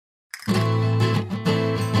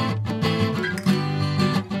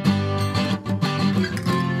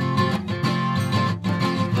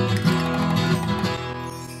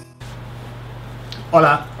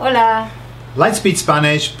Hola. Hola. Lightspeed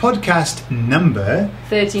Spanish podcast number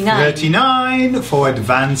 39 for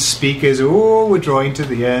advanced speakers. Oh, we're drawing to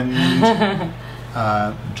the end.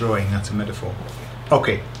 Drawing, that's a metaphor. Ok,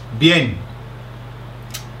 bien.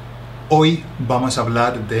 Hoy vamos a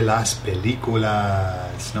hablar de las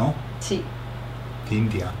películas, ¿no? Sí.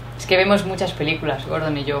 India. Es que vemos muchas películas,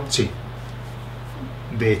 Gordon y yo. Sí.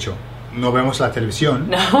 De hecho, no vemos la televisión.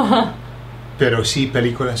 No. Pero sí,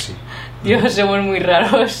 películas sí. Dios, somos muy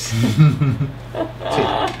raros.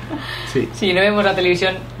 Sí. Sí, no vemos la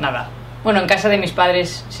televisión, nada. Bueno, en casa de mis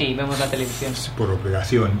padres sí, vemos la televisión. Por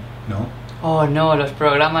obligación, ¿no? Oh, no, los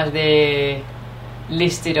programas de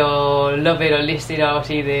Listed o Love It o Listed o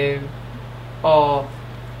así de... Oh,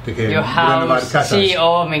 de que Your renovar House. casas. Sí,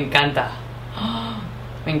 oh, me encanta.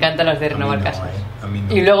 Me encantan los de renovar no, casas. A mí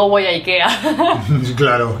no. Y luego voy a Ikea.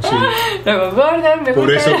 Claro, sí. Luego, Gordon, me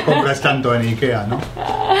Por gusta. eso compras tanto en Ikea, ¿no?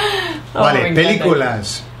 Oh, Vale, me encanta.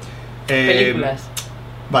 películas. Películas.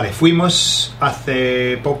 Vale, fuimos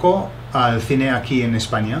hace poco al cine aquí en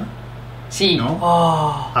España Sí. ¿no?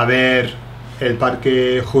 Oh. a ver el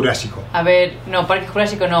Parque Jurásico. A ver, no, Parque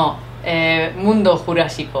Jurásico no. Mundo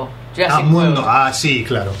Jurásico. Jurassic Mundo. World. Sí,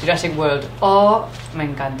 claro. Jurassic World. Oh, me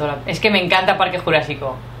encantó. Es que me encanta Parque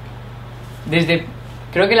Jurásico.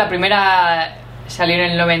 Creo que la primera salió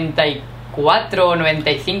en el 94,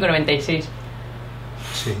 95, 96.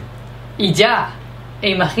 Sí. Y ya,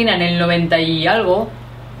 imagina, en el 90 y algo,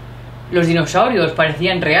 los dinosaurios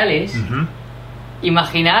parecían reales. Ujú.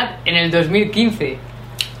 Imaginad en el 2015.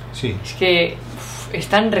 Sí. Es que es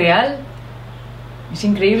tan real. Es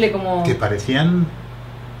increíble como... Que parecían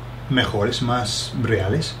mejores, más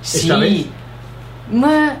reales. Sí. Esta vez.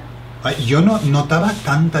 Ma- Yo no notaba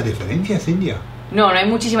tanta diferencia, Cintia. No hay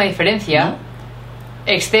muchísima diferencia. ¿No?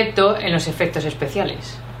 Excepto en los efectos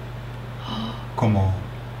especiales. Como...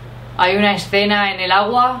 Hay una escena en el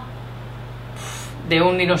agua de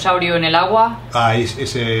un dinosaurio en el agua.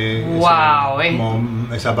 ese... Wow, como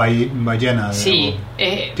esa ballena. Sí,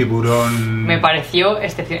 o tiburón... me pareció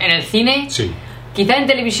excepcional. En el cine, Sí, quizá en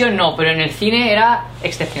televisión no, pero en el cine era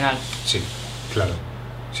excepcional. sí, claro.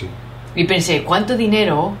 Sí. Y pensé, ¿cuánto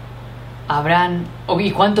dinero habrán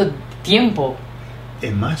y cuánto tiempo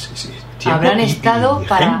Es más, sí, tiempo habrán y estado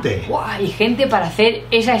para gente. ¡Guau! Y gente para hacer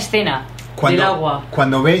esa escena del agua?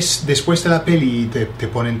 Cuando ves después de la peli te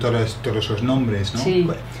ponen todos los nombres, ¿no? Sí.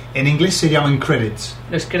 En inglés se llaman credits,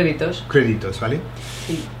 Los créditos. créditos, ¿vale?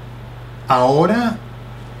 Sí. Ahora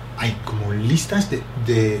hay como listas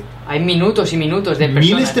de Hay minutos y minutos de personas.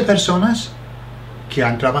 miles de personas que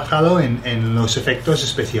han trabajado en los efectos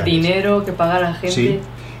especiales. Dinero que paga la gente. Sí.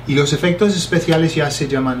 Y los efectos especiales ya se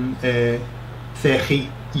llaman CGI.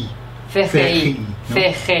 CGI. ¿no?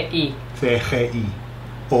 CGI. CGI.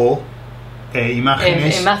 O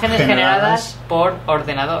imágenes generadas por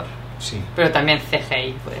ordenador. Sí, Pero también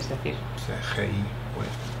CGI, puedes decir. CGI. Pues.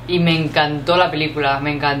 Y me encantó la película,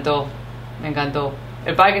 me encantó.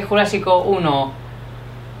 El Parque Jurásico 1,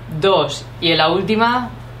 2 y en la última,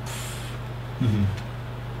 Ujú.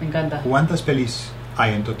 me encanta. ¿Cuántas pelis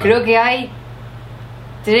hay en total? Creo que hay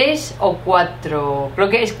 3 o 4. Creo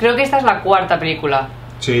que esta es la cuarta película.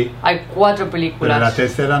 Sí, Hay 4 películas. pero la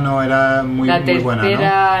tercera no era muy buena, La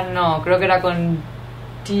tercera, no, creo que era con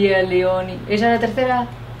Tia Leoni. ¿Esa es la tercera?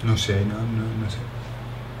 ¿no? No sé, no sé.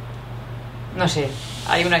 No sé,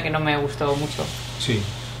 hay una que no me gustó mucho. Sí,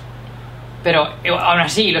 Pero aún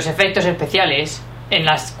así, los efectos especiales en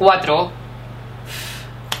las 4,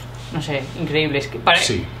 no sé, increíbles.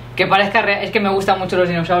 sí. Que parezca real. Es que me gustan mucho los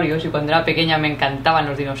dinosaurios y cuando era pequeña me encantaban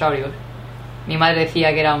los dinosaurios. Mi madre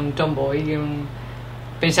decía que era un tomboy,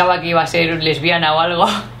 pensaba que iba a ser lesbiana o algo.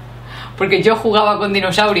 Porque yo jugaba con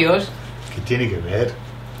dinosaurios. ¿Qué tiene que ver?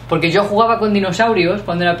 Porque yo jugaba con dinosaurios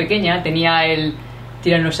cuando era pequeña. Tenía el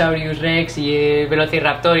Tyrannosaurus Rex y el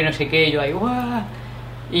Velociraptor y no sé qué. Yo ahí, ¡guau!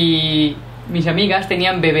 Y mis amigas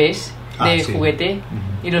tenían bebés de Sí. juguete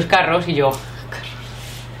Ujú. y los carros y yo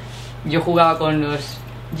jugaba con los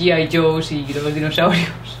G.I. Joes y los dinosaurios.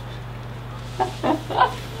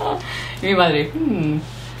 Y mi madre,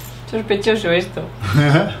 sospechoso esto.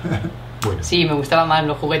 Bueno, Sí, me gustaban más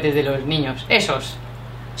los juguetes de los niños. Esos,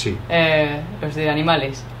 sí. los de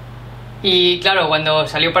animales. Y claro, cuando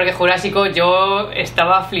salió Parque Jurásico yo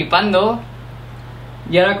estaba flipando.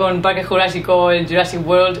 Y ahora con Parque Jurásico, el Jurassic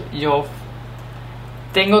World, yo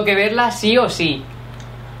tengo que verla sí o sí.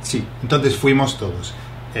 Sí, entonces fuimos todos.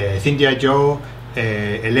 Cintia, yo,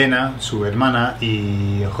 Elena, su hermana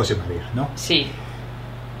y José María, ¿no? Sí.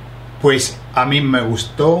 Pues a mí me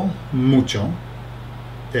gustó mucho.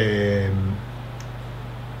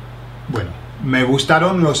 Bueno, me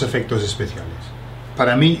gustaron los efectos especiales.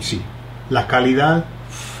 Para mí, sí. la calidad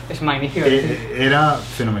es magnífico. era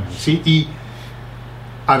fenomenal, sí. Y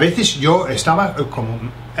a veces yo estaba como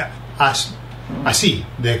así,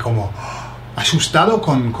 de como asustado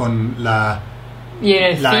con la... Y en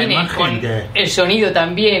el la cine, imagen con que... el sonido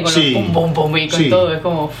también, con Sí, el pum pum pum y con sí. todo, es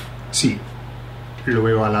como... Sí,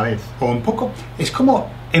 luego a la vez. O un poco... Es como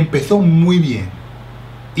empezó muy bien.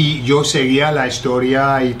 Y yo seguía la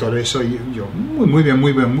historia y todo eso. Y yo, muy bien,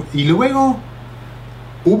 muy bien. Y luego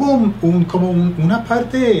hubo una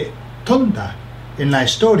parte tonta en la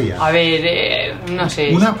historia. A ver, no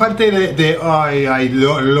sé. Una parte de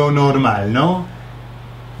lo normal, ¿no?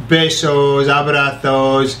 Besos,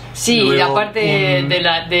 abrazos. Sí, la parte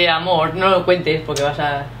de amor, no lo cuentes porque vas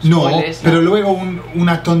a... spoilers, no, pero luego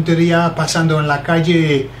una tontería pasando en la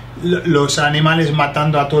calle, los animales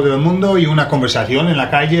matando a todo el mundo y una conversación en la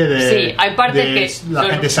calle de... Sí, hay partes que... La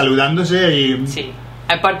gente saludándose y... Sí,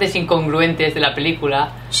 hay partes incongruentes de la película,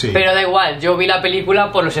 Sí. pero da igual, yo vi la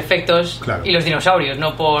película por los efectos Claro. y los dinosaurios,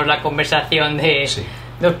 no por la conversación de Sí.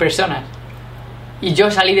 dos personas. Y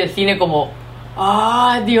yo salí del cine como...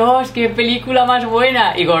 ¡Ah, Dios, qué película más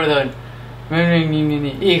buena! Y Gordon.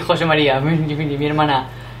 Y José María, mi hermana.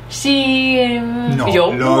 Sí. No, y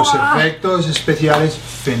yo, los ¡buah! efectos especiales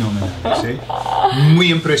fenomenales, ¿eh?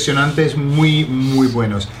 Muy impresionantes, muy, muy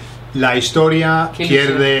buenos. La historia Qué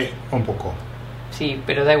pierde un poco. Sí,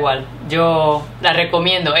 pero da igual. Yo la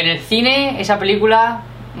recomiendo. En el cine, esa película,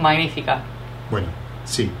 magnífica. Bueno,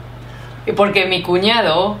 sí. Y porque mi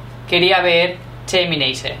cuñado quería ver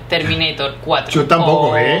Terminator 4. Yo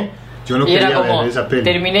tampoco, Yo no y era quería como ver esa peli.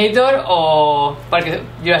 Terminator o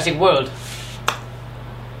Jurassic World.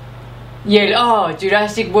 Y él,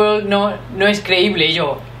 Jurassic World no es creíble. Y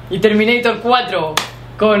yo, y Terminator 4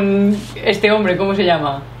 con este hombre, ¿cómo se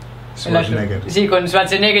llama? Schwarzenegger. Sí, con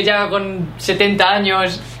Schwarzenegger ya con 70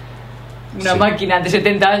 años. Una Sí. máquina de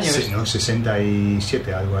 70 años. Sí, no,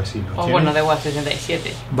 67, algo así, ¿no? O ¿Tiene? bueno, da igual,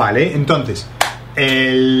 67. Vale, entonces,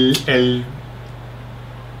 el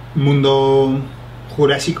mundo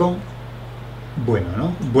jurásico, bueno,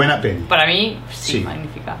 ¿no? Buena peli. Para mí, sí, Sí.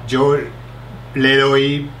 magnífica. Yo le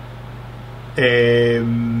doy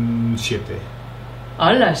 7.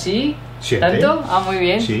 Hola, ¿sí? 7. ¿Tanto? Ah, muy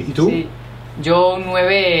bien. Sí, ¿y tú? Sí. Yo un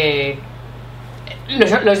 9...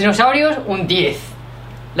 Los dinosaurios, un 10.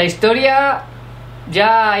 La historia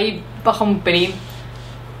ya ahí baja un pelín,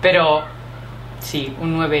 pero sí,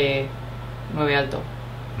 un 9 alto.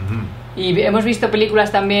 Y hemos visto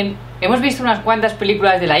películas también, hemos visto unas cuantas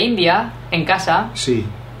películas de la India en casa, Sí.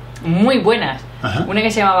 muy buenas. Ajá. Una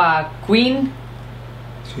que se llamaba Queen,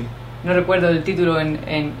 Sí. no recuerdo el título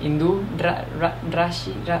en hindú,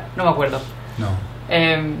 no me acuerdo. No.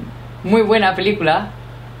 Muy buena película.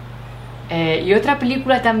 Y otra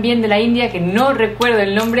película también de la India que no recuerdo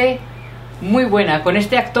el nombre, muy buena, con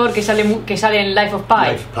este actor que sale en Life of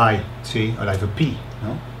Pi. Life of Pi, sí, o Life of Pi,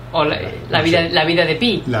 ¿no? O la No vida, sé. la vida de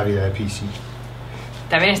Pi. La vida de Pi, sí.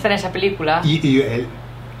 También está en esa película.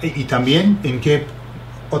 Y también, ¿en qué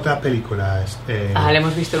otra película? La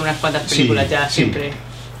hemos visto en unas cuantas películas sí, ya, sí. siempre.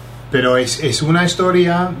 Pero es una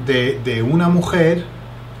historia de una mujer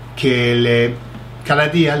que cada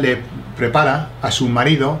día le prepara a su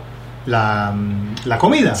marido la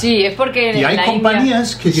comida. Sí, es porque Y hay la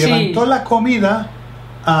compañías India, que llevan sí, toda la comida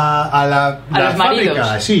a la los maridos.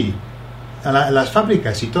 fábrica, sí, a las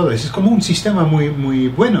fábricas y todo. Es como un sistema muy, muy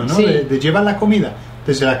bueno, ¿no? Sí. De llevar la comida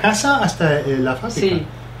desde la casa hasta la fábrica. Sí,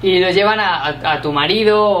 y lo llevan a tu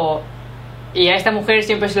marido y a esta mujer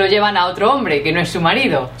siempre se lo llevan a otro hombre que no es su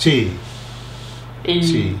marido. Sí, Y,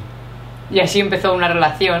 sí. y así empezó una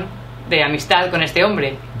relación de amistad con este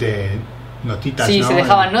hombre. De notitas, Sí, ¿no? se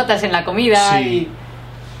dejaban notas en la comida Sí.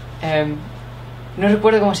 y... no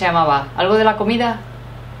recuerdo cómo se llamaba. ¿Algo de la comida?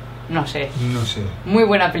 No sé. No sé. Muy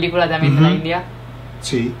buena película también de la Ujú. India.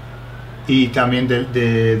 Sí. Y también de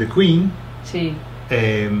The Queen, Sí,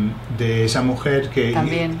 de esa mujer que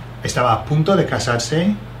también. estaba a punto de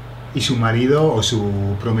casarse y su marido o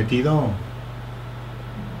su prometido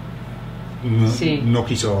Sí. no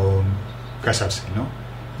quiso casarse, ¿no?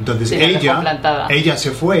 Entonces Sí, la dejó plantada. ella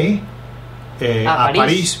se fue A a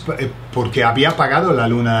París porque había pagado la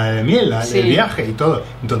luna de miel, Sí. el viaje y todo.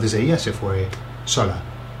 Entonces ella se fue sola.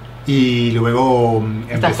 Y luego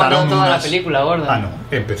Estás empezaron contando toda la unas... película, gorda. Ah, no,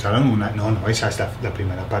 empezaron una... No, esa es la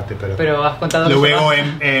primera parte, Pero has contado que luego se va.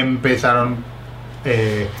 empezaron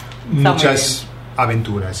muy muchas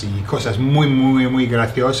aventuras y cosas muy, muy, muy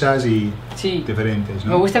graciosas y Sí. diferentes,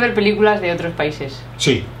 ¿no? Me gusta ver películas de otros países.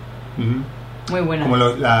 Sí. Ujú. Muy buenas. Como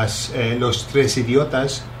los tres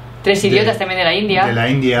idiotas. Tres idiotas también de la India. De la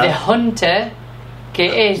India. The Hunter,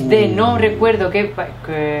 que es de no recuerdo qué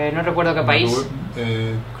país.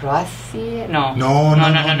 ¿Croacia? No.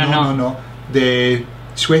 No. ¿De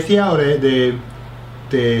Suecia o de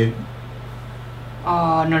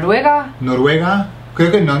 ¿Noruega? Noruega?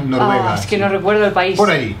 Creo que Noruega. Es que no recuerdo el país. Por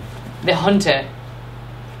ahí. The Hunter.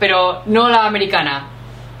 Pero no la americana.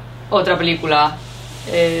 Otra película.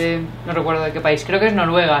 No recuerdo de qué país. Creo que es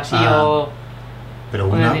Noruega, sí, Pero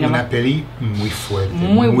una peli muy fuerte.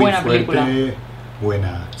 Muy buena fuerte, película.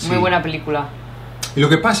 Buena. Sí. Muy buena película. Y lo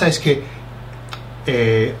que pasa es que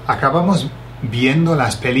acabamos viendo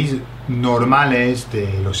las pelis normales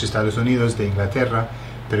de los Estados Unidos, de Inglaterra,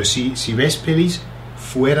 pero si ves pelis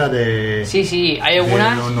fuera de, Sí, hay de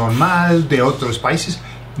algunas. lo normal, de otros países,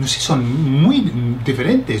 no sé, son muy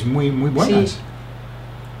diferentes, muy buenas.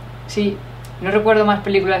 Sí, no recuerdo más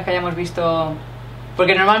películas que hayamos visto.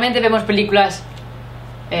 Porque normalmente vemos películas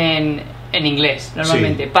en inglés,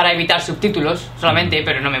 normalmente, para evitar subtítulos solamente,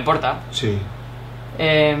 pero no me importa. Sí.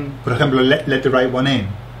 Por ejemplo, Let the Right One In.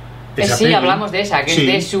 Sí, peli, hablamos de esa, que es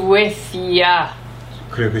de Suecia.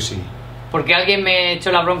 Creo que sí. Porque alguien me echó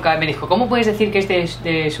la bronca y me dijo, ¿cómo puedes decir que es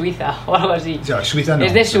de Suiza? O algo así. O sea, Suiza no.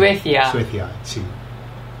 Es de Suecia. Suecia, sí.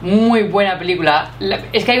 Muy buena película.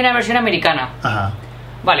 Es que hay una versión americana. Ajá.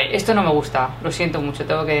 Vale, esto no me gusta, lo siento mucho,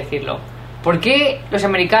 tengo que decirlo. ¿Por qué los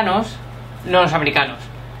americanos, no los americanos,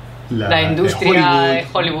 la industria de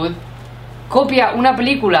Hollywood, copia una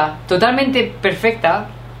película totalmente perfecta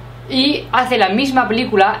y hace la misma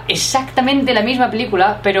película, exactamente la misma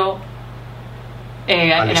película, pero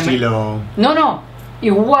al estilo... No,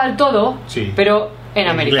 igual todo, sí, pero en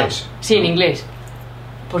América. Inglés. Sí, en inglés.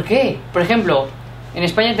 ¿Por qué? Por ejemplo, en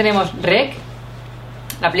España tenemos REC,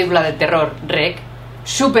 la película de terror REC,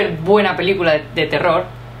 súper buena película de terror,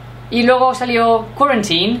 y luego salió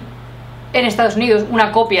Quarantine en Estados Unidos,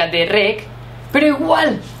 una copia de REC, pero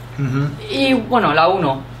igual. Y bueno, la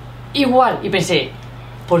 1 igual, y pensé,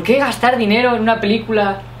 ¿por qué gastar dinero en una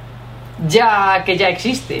película que ya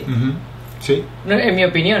existe? Sí. No, en mi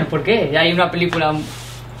opinión, ¿por qué? Hay una película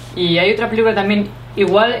y hay otra película también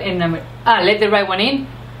igual en Let the Right One In.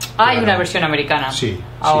 Hay una versión americana. Sí,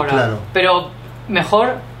 ahora, sí, claro. Pero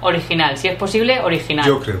mejor original, si es posible, original.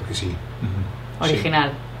 Yo creo que sí.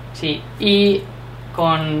 Original, sí. Y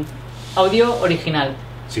con audio original.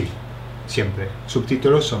 Sí, siempre.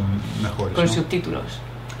 Subtítulos son mejores. Con ¿no? subtítulos.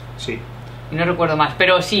 Sí. Y no recuerdo más,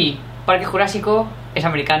 pero sí, Parque Jurásico es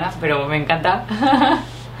americana, pero me encanta.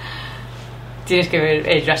 Tienes que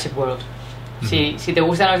ver Jurassic World. Sí, si te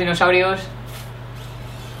gustan los dinosaurios.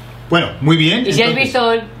 Bueno, muy bien. Y si has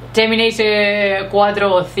visto Terminator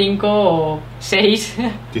 4 o 5 o 6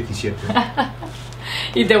 17.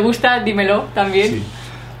 y te gusta, dímelo también. Sí.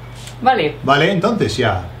 Vale. Vale, entonces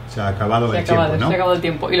ya se ha acabado el tiempo, ¿no? Se ha acabado el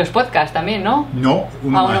tiempo. Y los podcasts también, ¿no? No,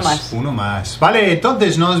 uno más. Uno más. Vale,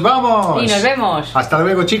 entonces nos vamos. Y nos vemos. Hasta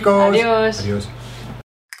luego, chicos. Adiós. Adiós.